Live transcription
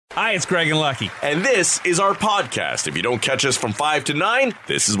Hi, it's Greg and Lucky. And this is our podcast. If you don't catch us from 5 to 9,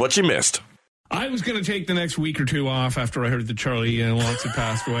 this is what you missed. I was going to take the next week or two off after I heard that Charlie Watts had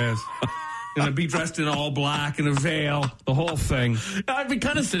passed away. Going to be dressed in all black and a veil, the whole thing. I've been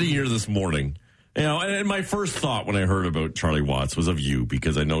kind of sitting here this morning, and my first thought when I heard about Charlie Watts was of you,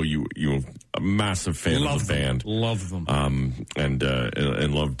 because I know you a massive fan of the band. Love them. And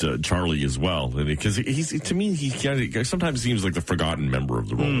loved Charlie as well. Because to me, he sometimes seems like the forgotten member of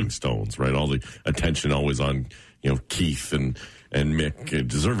the Rolling Stones, right? All the attention always on, Keith and Mick,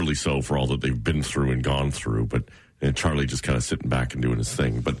 deservedly so for all that they've been through and gone through. But Charlie just kind of sitting back and doing his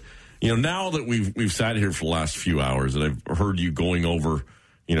thing. But now that we've sat here for the last few hours, and I've heard you going over,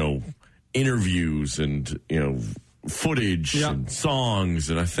 interviews and footage and songs,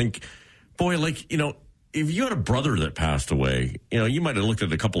 and I think, boy, if you had a brother that passed away, you might have looked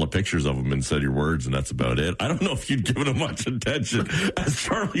at a couple of pictures of him and said your words, and that's about it. I don't know if you'd given him much attention as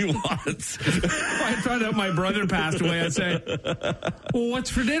Charlie Watts. If I found out my brother passed away, I'd say, well, what's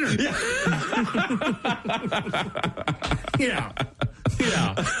for dinner? Yeah.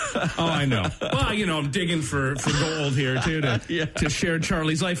 Oh, I know. Well, I'm digging for gold here, too, to share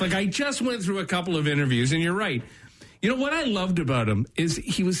Charlie's life. I just went through a couple of interviews, and you're right. What I loved about him is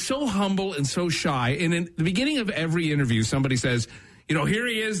he was so humble and so shy. And in the beginning of every interview, somebody says, here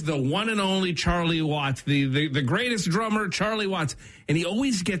he is, the one and only Charlie Watts, the greatest drummer, Charlie Watts. And he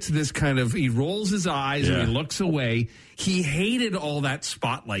always gets this he rolls his eyes and he looks away. He hated all that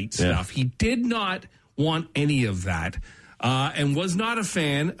spotlight stuff. He did not want any of that. And was not a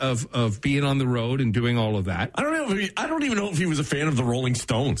fan of being on the road and doing all of that. I don't even know if he was a fan of the Rolling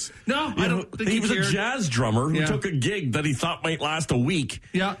Stones. No, I don't think he was cared. A jazz drummer who took a gig that he thought might last a week.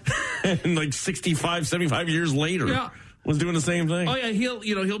 Yeah. And 65, 75 years later was doing the same thing. Oh yeah,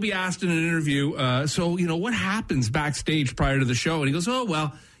 he'll be asked in an interview, so what happens backstage prior to the show? And he goes, oh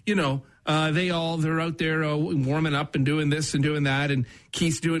well, they're out there warming up and doing this and doing that, and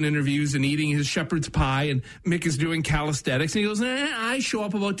Keith's doing interviews and eating his shepherd's pie, and Mick is doing calisthenics, and he goes, I show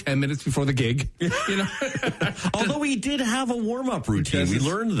up about 10 minutes before the gig. Although he did have a warm-up routine. We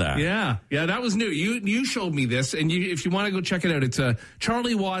learned that. Yeah, that was new. You showed me this, and if you want to go check it out, it's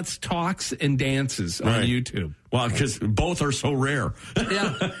Charlie Watts Talks and Dances on YouTube. Well, because both are so rare.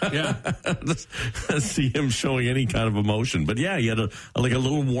 Yeah. Let's see him showing any kind of emotion. But yeah, he had a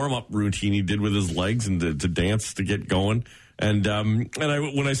little warm-up routine he did with his legs and to dance to get going. And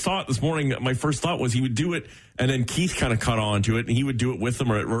when I saw it this morning, my first thought was he would do it, and then Keith kind of caught on to it, and he would do it with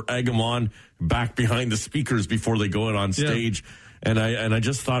him or egg him on back behind the speakers before they go out on stage. Yeah. And I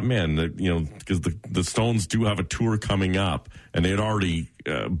just thought, man, because the Stones do have a tour coming up, and they had already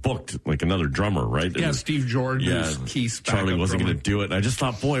booked another drummer, right? Yeah, Steve George, Keith's Charlie wasn't going to do it. And I just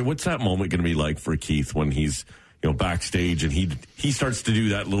thought, boy, what's that moment going to be like for Keith when he's backstage and he starts to do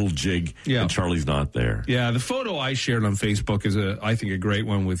that little jig and Charlie's not there. Yeah, the photo I shared on Facebook is I think a great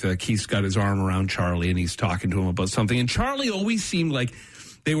one with Keith's got his arm around Charlie and he's talking to him about something. And Charlie always seemed like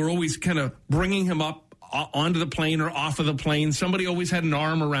they were always kind of bringing him up onto the plane or off of the plane. Somebody always had an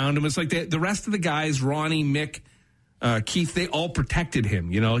arm around him. It's like the rest of the guys, Ronnie, Mick, Keith, they all protected him.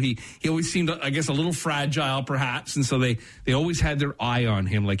 He always seemed, I guess, a little fragile perhaps. And so they always had their eye on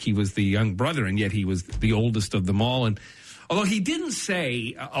him like he was the young brother, and yet he was the oldest of them all. And although he didn't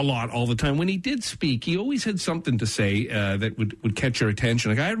say a lot all the time, when he did speak, he always had something to say that would catch your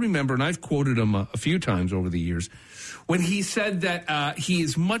attention. I remember, and I've quoted him a few times over the years, when he said that he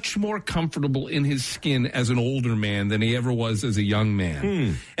is much more comfortable in his skin as an older man than he ever was as a young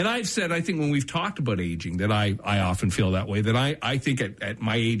man. And I've said, I think when we've talked about aging, that I often feel that way, that I think at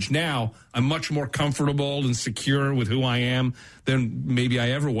my age now, I'm much more comfortable and secure with who I am than maybe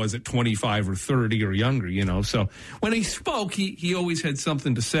I ever was at 25 or 30 or younger, So when he spoke, he always had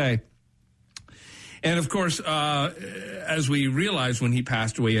something to say. And, of course, as we realized when he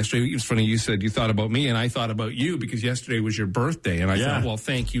passed away yesterday, it was funny, you said you thought about me, and I thought about you because yesterday was your birthday. And I thought, well,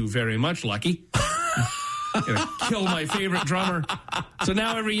 thank you very much, Lucky. Gonna kill my favorite drummer. So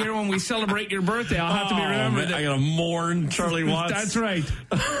now every year when we celebrate your birthday, I'll have to be remembered. I'm going to mourn Charlie Watts. That's right.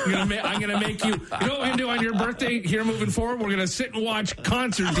 I'm going to make you. You know what we're going to do on your birthday here moving forward? We're going to sit and watch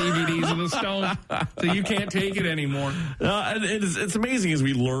concert DVDs of the Stones, so you can't take it anymore. And it's amazing as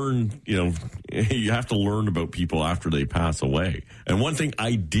we learn. You have to learn about people after they pass away. And one thing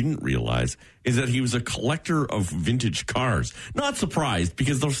I didn't realize is that he was a collector of vintage cars. Not surprised,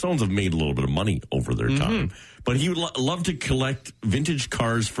 because the Stones have made a little bit of money over their time. But he would love to collect vintage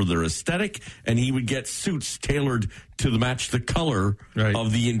cars for their aesthetic, and he would get suits tailored to match the color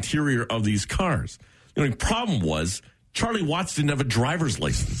of the interior of these cars. The problem was Charlie Watts didn't have a driver's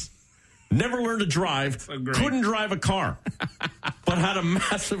license. Never learned to drive, couldn't drive a car. but had a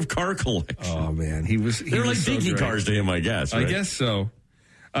massive car collection. Oh, man. They're like dinky cars to him, I guess. Right? I guess so.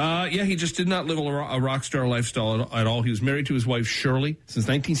 He just did not live a rock star lifestyle at all. He was married to his wife, Shirley, since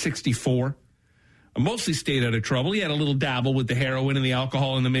 1964. Mostly stayed out of trouble. He had a little dabble with the heroin and the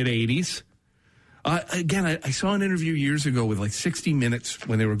alcohol in the mid-'80s. Again, I saw an interview years ago with like 60 Minutes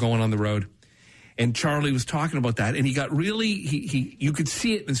when they were going on the road. And Charlie was talking about that, and he got really, you could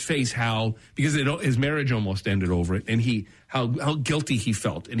see it in his face because his marriage almost ended over it, and how guilty he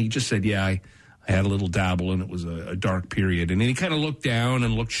felt. And he just said, yeah, I had a little dabble, and it was a dark period. And then he kind of looked down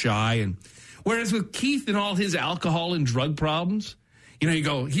and looked shy. And whereas with Keith and all his alcohol and drug problems,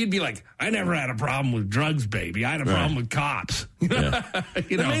 he'd be like, I never had a problem with drugs, baby. I had a problem with cops. Yeah.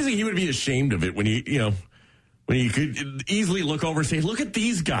 Amazing he would be ashamed of it when when you could easily look over and say, look at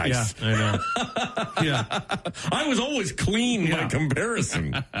these guys. Yeah, I know. Yeah. I was always clean by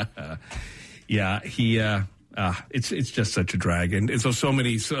comparison. Yeah, it's just such a drag. And so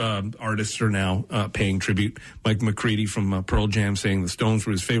many artists are now paying tribute. Mike McCready from Pearl Jam saying the Stones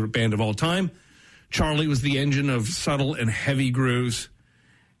were his favorite band of all time. Charlie was the engine of subtle and heavy grooves.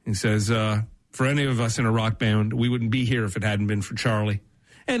 He says, for any of us in a rock band, we wouldn't be here if it hadn't been for Charlie.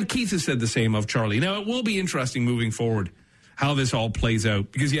 And Keith has said the same of Charlie. Now, it will be interesting moving forward how this all plays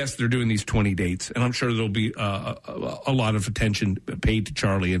out. Because, yes, they're doing these 20 dates. And I'm sure there'll be a lot of attention paid to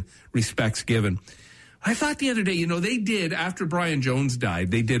Charlie and respects given. I thought the other day, they did, after Brian Jones died,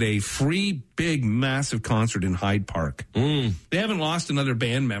 they did a free, big, massive concert in Hyde Park. They haven't lost another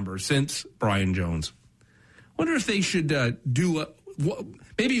band member since Brian Jones. Wonder if they should do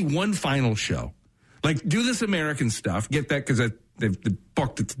maybe one final show. Like, do this American stuff. Get that, because the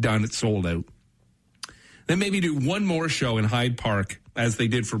book that's done, it's sold out. Then maybe do one more show in Hyde Park, as they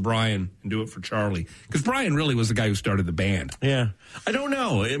did for Brian, and do it for Charlie. Because Brian really was the guy who started the band. Yeah. I don't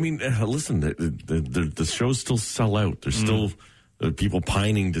know. I mean, listen, the shows still sell out. There's still people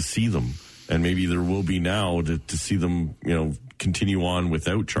pining to see them. And maybe there will be now to see them, continue on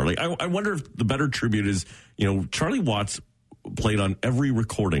without Charlie. I wonder if the better tribute is, Charlie Watts played on every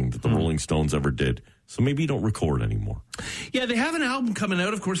recording that the Rolling Stones ever did. So maybe you don't record anymore. Yeah, they have an album coming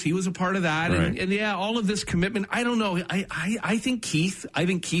out. Of course, he was a part of that. Right. And yeah, all of this commitment. I don't know. I think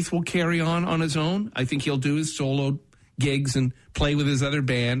Keith will carry on his own. I think he'll do his solo gigs and play with his other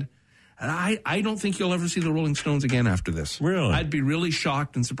band. And I don't think you'll ever see the Rolling Stones again after this. Really? I'd be really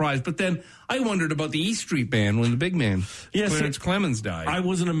shocked and surprised. But then I wondered about the E Street Band when the big man, Clarence Clemens, died. I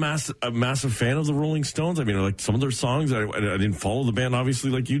wasn't a massive fan of the Rolling Stones. I mean, I liked some of their songs. I didn't follow the band, obviously,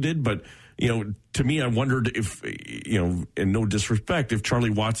 like you did. But, to me, I wondered if, and no disrespect, if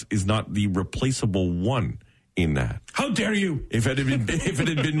Charlie Watts is not the replaceable one in that. How dare you? If it had been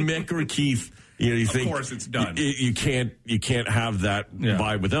Mick or Keith, you think, of course, it's done. You can't have that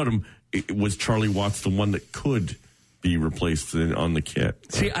vibe without him. Was Charlie Watts the one that could be replaced on the kit?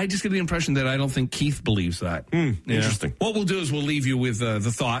 See, I just get the impression that I don't think Keith believes that. Interesting. What we'll do is we'll leave you with the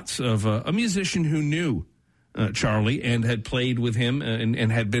thoughts of a musician who knew Charlie and had played with him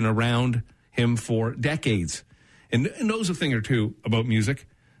and had been around him for decades and knows a thing or two about music.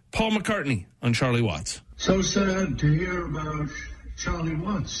 Paul McCartney on Charlie Watts. So sad to hear about Charlie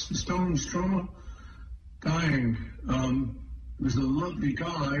Watts, the Stones drummer, dying. He was a lovely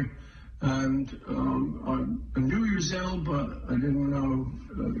guy, and I knew he was ill, but I didn't know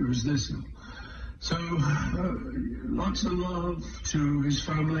it was this ill. So lots of love to his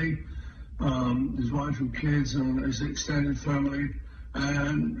family, his wife and kids, and his extended family,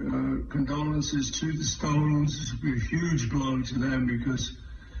 and condolences to the Stones. This would be a huge blow to them because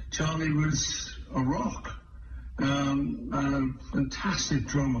Charlie was a rock, and a fantastic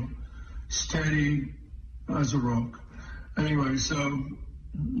drummer, steady as a rock. Anyway, so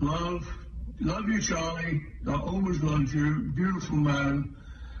love you, Charlie. I always loved you. Beautiful man,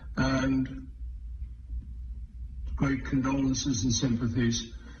 and great condolences and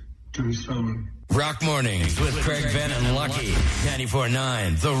sympathies to his family. Rock Mornings with Craig Venn and Lucky.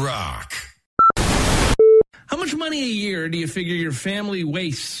 94.9 The Rock. How much money a year do you figure your family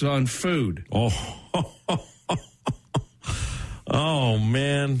wastes on food? Oh,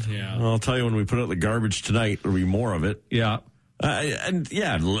 man. Yeah. I'll tell you, when we put out the garbage tonight, there'll be more of it. Yeah.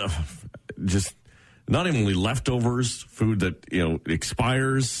 Just not only leftovers, food that,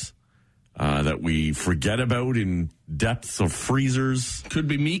 expires, that we forget about in depths of freezers. Could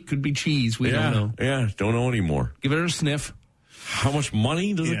be meat, could be cheese. We don't know. Yeah, don't know anymore. Give it a sniff. How much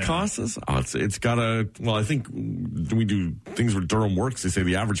money does it cost us? It's got to, I think we do things with Durham Works. They say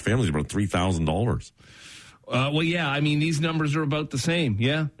the average family is about $3,000. These numbers are about the same.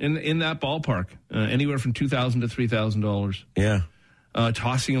 Yeah, in that ballpark, anywhere from $2,000 to $3,000. Yeah.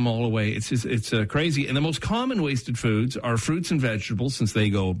 tossing them all away. It's just, it's crazy. And the most common wasted foods are fruits and vegetables, since they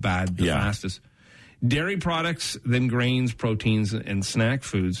go bad the fastest. Dairy products, then grains, proteins, and snack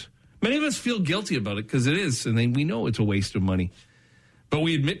foods. Many of us feel guilty about it because it is, and then we know it's a waste of money. But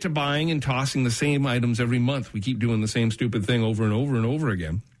we admit to buying and tossing the same items every month. We keep doing the same stupid thing over and over and over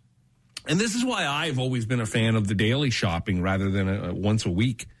again. And this is why I've always been a fan of the daily shopping rather than once a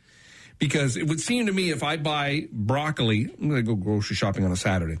week. Because it would seem to me if I buy broccoli, I'm going to go grocery shopping on a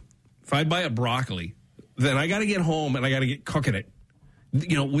Saturday. If I buy a broccoli, then I got to get home and I got to get cooking it,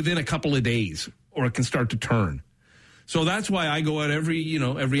 within a couple of days, or it can start to turn. So that's why I go out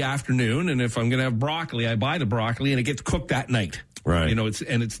every afternoon, and if I'm going to have broccoli, I buy the broccoli and it gets cooked that night. Right.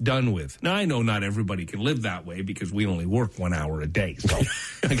 It's done with. Now, I know not everybody can live that way because we only work 1 hour a day. So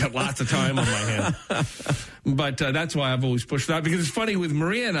I got lots of time on my hands. But that's why I've always pushed that. Because it's funny with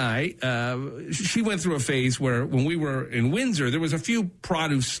Maria and I, she went through a phase where when we were in Windsor, there was a few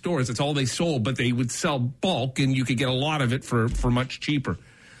produce stores. That's all they sold, but they would sell bulk and you could get a lot of it for much cheaper.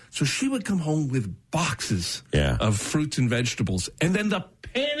 So she would come home with boxes of fruits and vegetables. And then the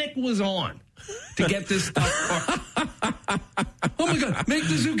panic was on to get this stuff. Oh, my God, make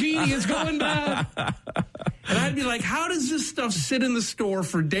the zucchini. It's going bad. And I'd be like, how does this stuff sit in the store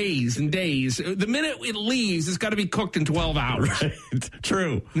for days and days? The minute it leaves, it's got to be cooked in 12 hours. Right.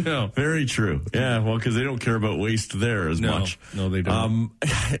 True. No. Very true. Yeah, well, because they don't care about waste there as much. No, they don't.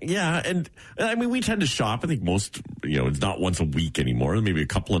 And I mean, we tend to shop. I think most, it's not once a week anymore. Maybe a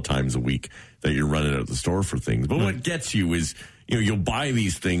couple of times a week that you're running out the store for things. But what gets you is, you'll buy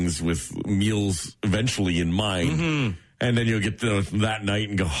these things with meals eventually in mind, and then you'll get that night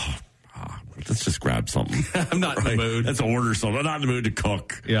and go, let's just grab something. I'm not in the mood. Let's order something. I'm not in the mood to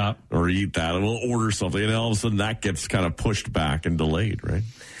cook or eat that. And we'll order something. And all of a sudden that gets kind of pushed back and delayed, right?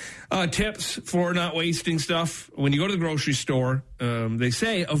 Tips for not wasting stuff. When you go to the grocery store, they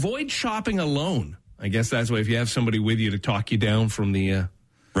say avoid shopping alone. I guess that's why if you have somebody with you to talk you down from the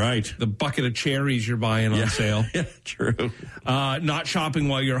bucket of cherries you're buying on sale. Yeah, true. Not shopping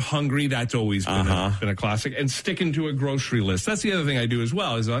while you're hungry. That's always been a classic. And sticking to a grocery list. That's the other thing I do as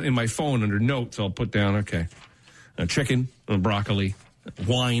well. Is in my phone under notes, I'll put down, chicken, broccoli,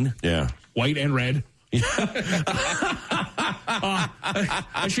 wine, white and red.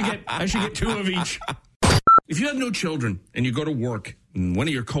 I should get 2 of each. If you have no children and you go to work and one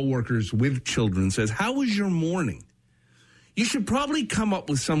of your coworkers with children says, "How was your morning?" You should probably come up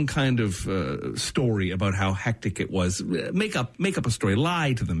with some kind of story about how hectic it was. Make up a story.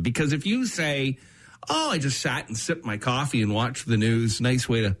 Lie to them. Because if you say, I just sat and sipped my coffee and watched the news, nice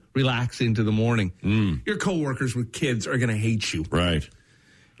way to relax into the morning, your coworkers with kids are going to hate you. Right.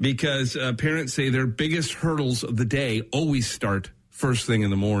 Because parents say their biggest hurdles of the day always start first thing in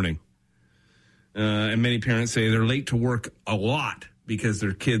the morning. And many parents say they're late to work a lot because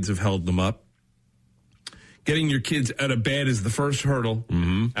their kids have held them up. Getting your kids out of bed is the first hurdle.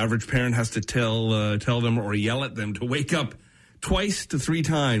 Average parent has to tell them or yell at them to wake up 2 to 3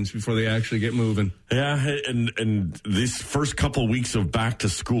 times before they actually get moving. Yeah, and these first couple of weeks of back to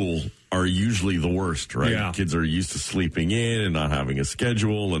school are usually the worst, right? Yeah. Kids are used to sleeping in and not having a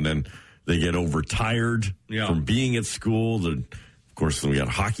schedule, and then they get overtired from being at school. Of course, we got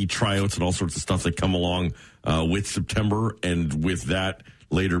hockey tryouts and all sorts of stuff that come along with September, and with that,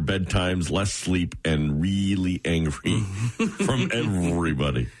 later bedtimes, less sleep, and really angry from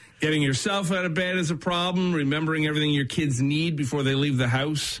everybody. Getting yourself out of bed is a problem. Remembering everything your kids need before they leave the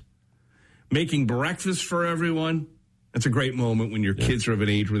house. Making breakfast for everyone. That's a great moment when your kids are of an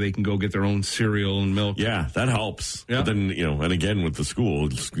age where they can go get their own cereal and milk. Yeah, that helps. Yeah. But then, and again with the school,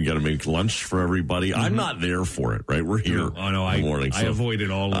 you got to make lunch for everybody. I'm not there for it, right? We're here in the morning. I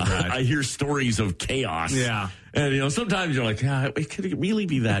avoided all of that. I hear stories of chaos. Yeah. And, sometimes you're like, could it really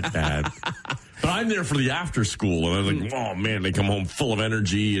be that bad? But I'm there for the after school, and I'm like, oh, man, they come home full of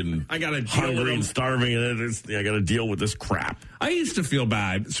energy and I gotta hungry and starving, and I got to deal with this crap. I used to feel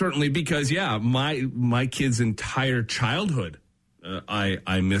bad, certainly, because, my kid's entire childhood,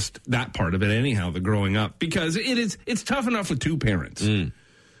 I missed that part of it anyhow, the growing up, because it's tough enough with 2 parents.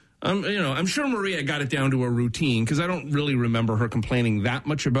 I'm sure Maria got it down to a routine, because I don't really remember her complaining that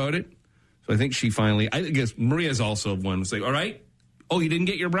much about it. So I think I guess Maria's also one who's like, all right, you didn't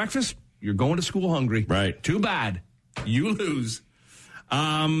get your breakfast? You're going to school hungry. Right. Too bad. You lose.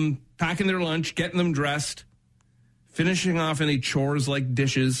 Packing their lunch, getting them dressed, finishing off any chores like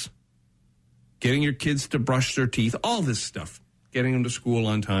dishes, getting your kids to brush their teeth, all this stuff, getting them to school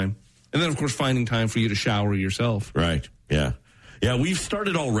on time. And then, of course, finding time for you to shower yourself. Right. Yeah. Yeah, we've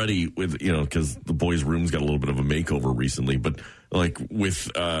started already with, because the boys' room's got a little bit of a makeover recently, but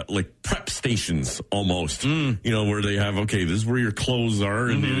with prep stations almost, where they have, okay, this is where your clothes are,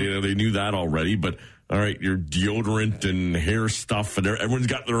 and they knew that already, but all right, your deodorant and hair stuff, and everyone's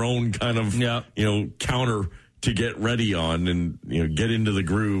got their own kind of, counter to get ready on and, get into the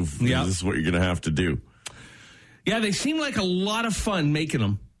groove. Yeah. This is what you're going to have to do. Yeah, they seem like a lot of fun making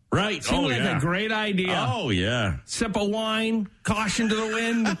them. Right. Seemed like a great idea. Oh, yeah. Sip of wine, caution to the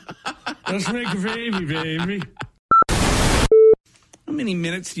wind. Let's make a baby, baby. How many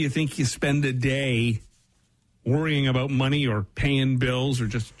minutes do you think you spend a day worrying about money or paying bills or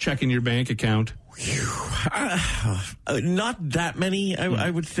just checking your bank account? Not that many, I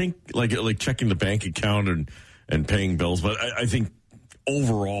would think, like checking the bank account and paying bills. But I think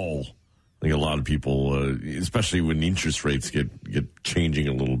overall, I think a lot of people, especially when interest rates get changing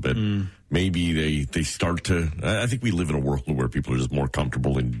a little bit, maybe they start to. I think we live in a world where people are just more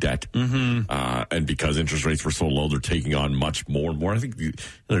comfortable in debt, and because interest rates were so low, they're taking on much more and more. I think the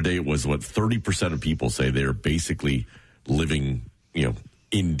other day it was 30% of people say they're basically living,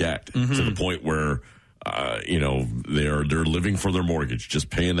 in debt to the point where. They're living for their mortgage, just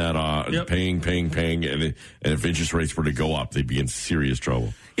paying that off, paying, and if interest rates were to go up, they'd be in serious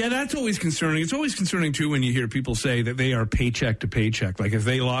trouble. Yeah, that's always concerning. It's always concerning, too, when you hear people say that they are paycheck to paycheck. Like, if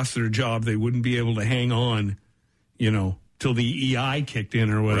they lost their job, they wouldn't be able to hang on, till the EI kicked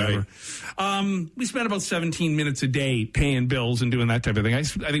in or whatever. Right. We spent about 17 minutes a day paying bills and doing that type of thing. I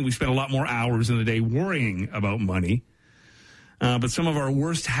think we spent a lot more hours in the day worrying about money. But some of our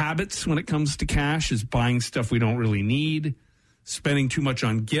worst habits when it comes to cash is buying stuff we don't really need, spending too much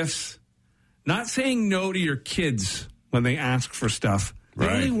on gifts, not saying no to your kids when they ask for stuff. The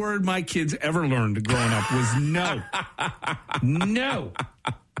only word my kids ever learned growing up was no. No.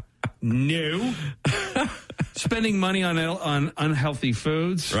 Spending money on unhealthy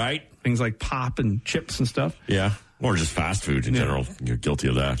foods. Right. Things like pop and chips and stuff. Yeah. Or just fast food in general. You're guilty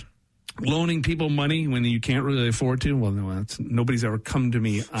of that. Loaning people money when you can't really afford to. Well, no, nobody's ever come to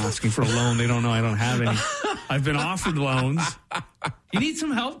me asking for a loan. They don't know I don't have any. I've been offered loans. You need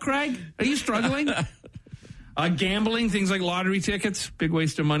some help, Craig? Are you struggling? Gambling, things like lottery tickets, big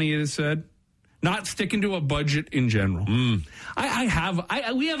waste of money, it is said. Not sticking to a budget in general. We have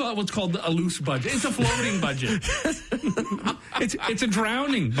what's called a loose budget. It's a floating budget. It's a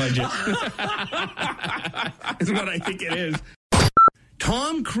drowning budget. Is what I think it is.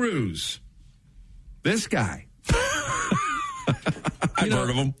 Tom Cruise, this guy. I've heard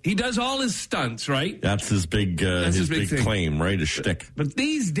of him. He does all his stunts, right? That's his big big claim, right? His shtick. But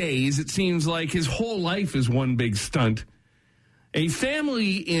these days, it seems like his whole life is one big stunt. A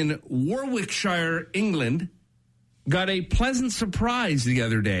family in Warwickshire, England, got a pleasant surprise the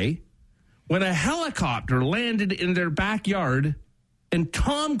other day when a helicopter landed in their backyard and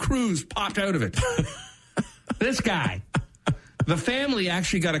Tom Cruise popped out of it. This guy. The family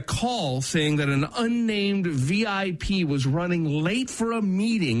actually got a call saying that an unnamed VIP was running late for a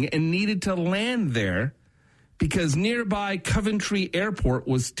meeting and needed to land there because nearby Coventry Airport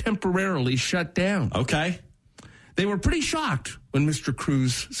was temporarily shut down. Okay. They were pretty shocked when Mr.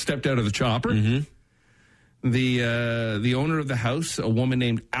 Cruise stepped out of the chopper. The owner of the house, a woman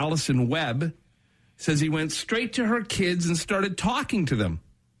named Alison Webb, says he went straight to her kids and started talking to them.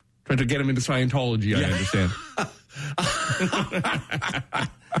 Tried to get them into Scientology, I understand.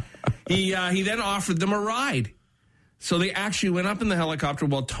 He then offered them a ride. So they actually went up in the helicopter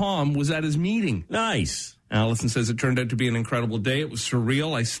while Tom was at his meeting. Nice. Allison says it turned out to be an incredible day. It was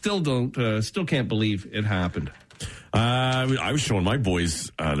surreal. I still can't believe it happened. I was showing my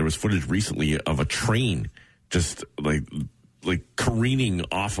boys, there was footage recently of a train just like careening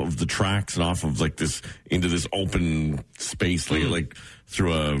off of the tracks and off of this into this open space, like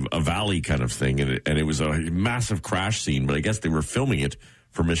through a valley kind of thing. And it was a massive crash scene, but I guess they were filming it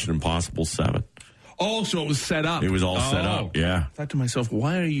for Mission Impossible 7. Oh, so it was set up. It was all set up, yeah. I thought to myself,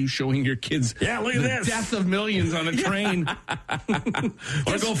 why are you showing your kids look at this. Death of millions on a train? Want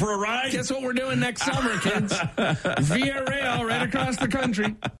to go for a ride? Guess what we're doing next summer, kids? Via rail right across the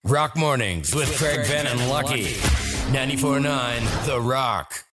country. Rock Mornings with Craig Venn and Lucky. 94.9 The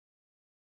Rock.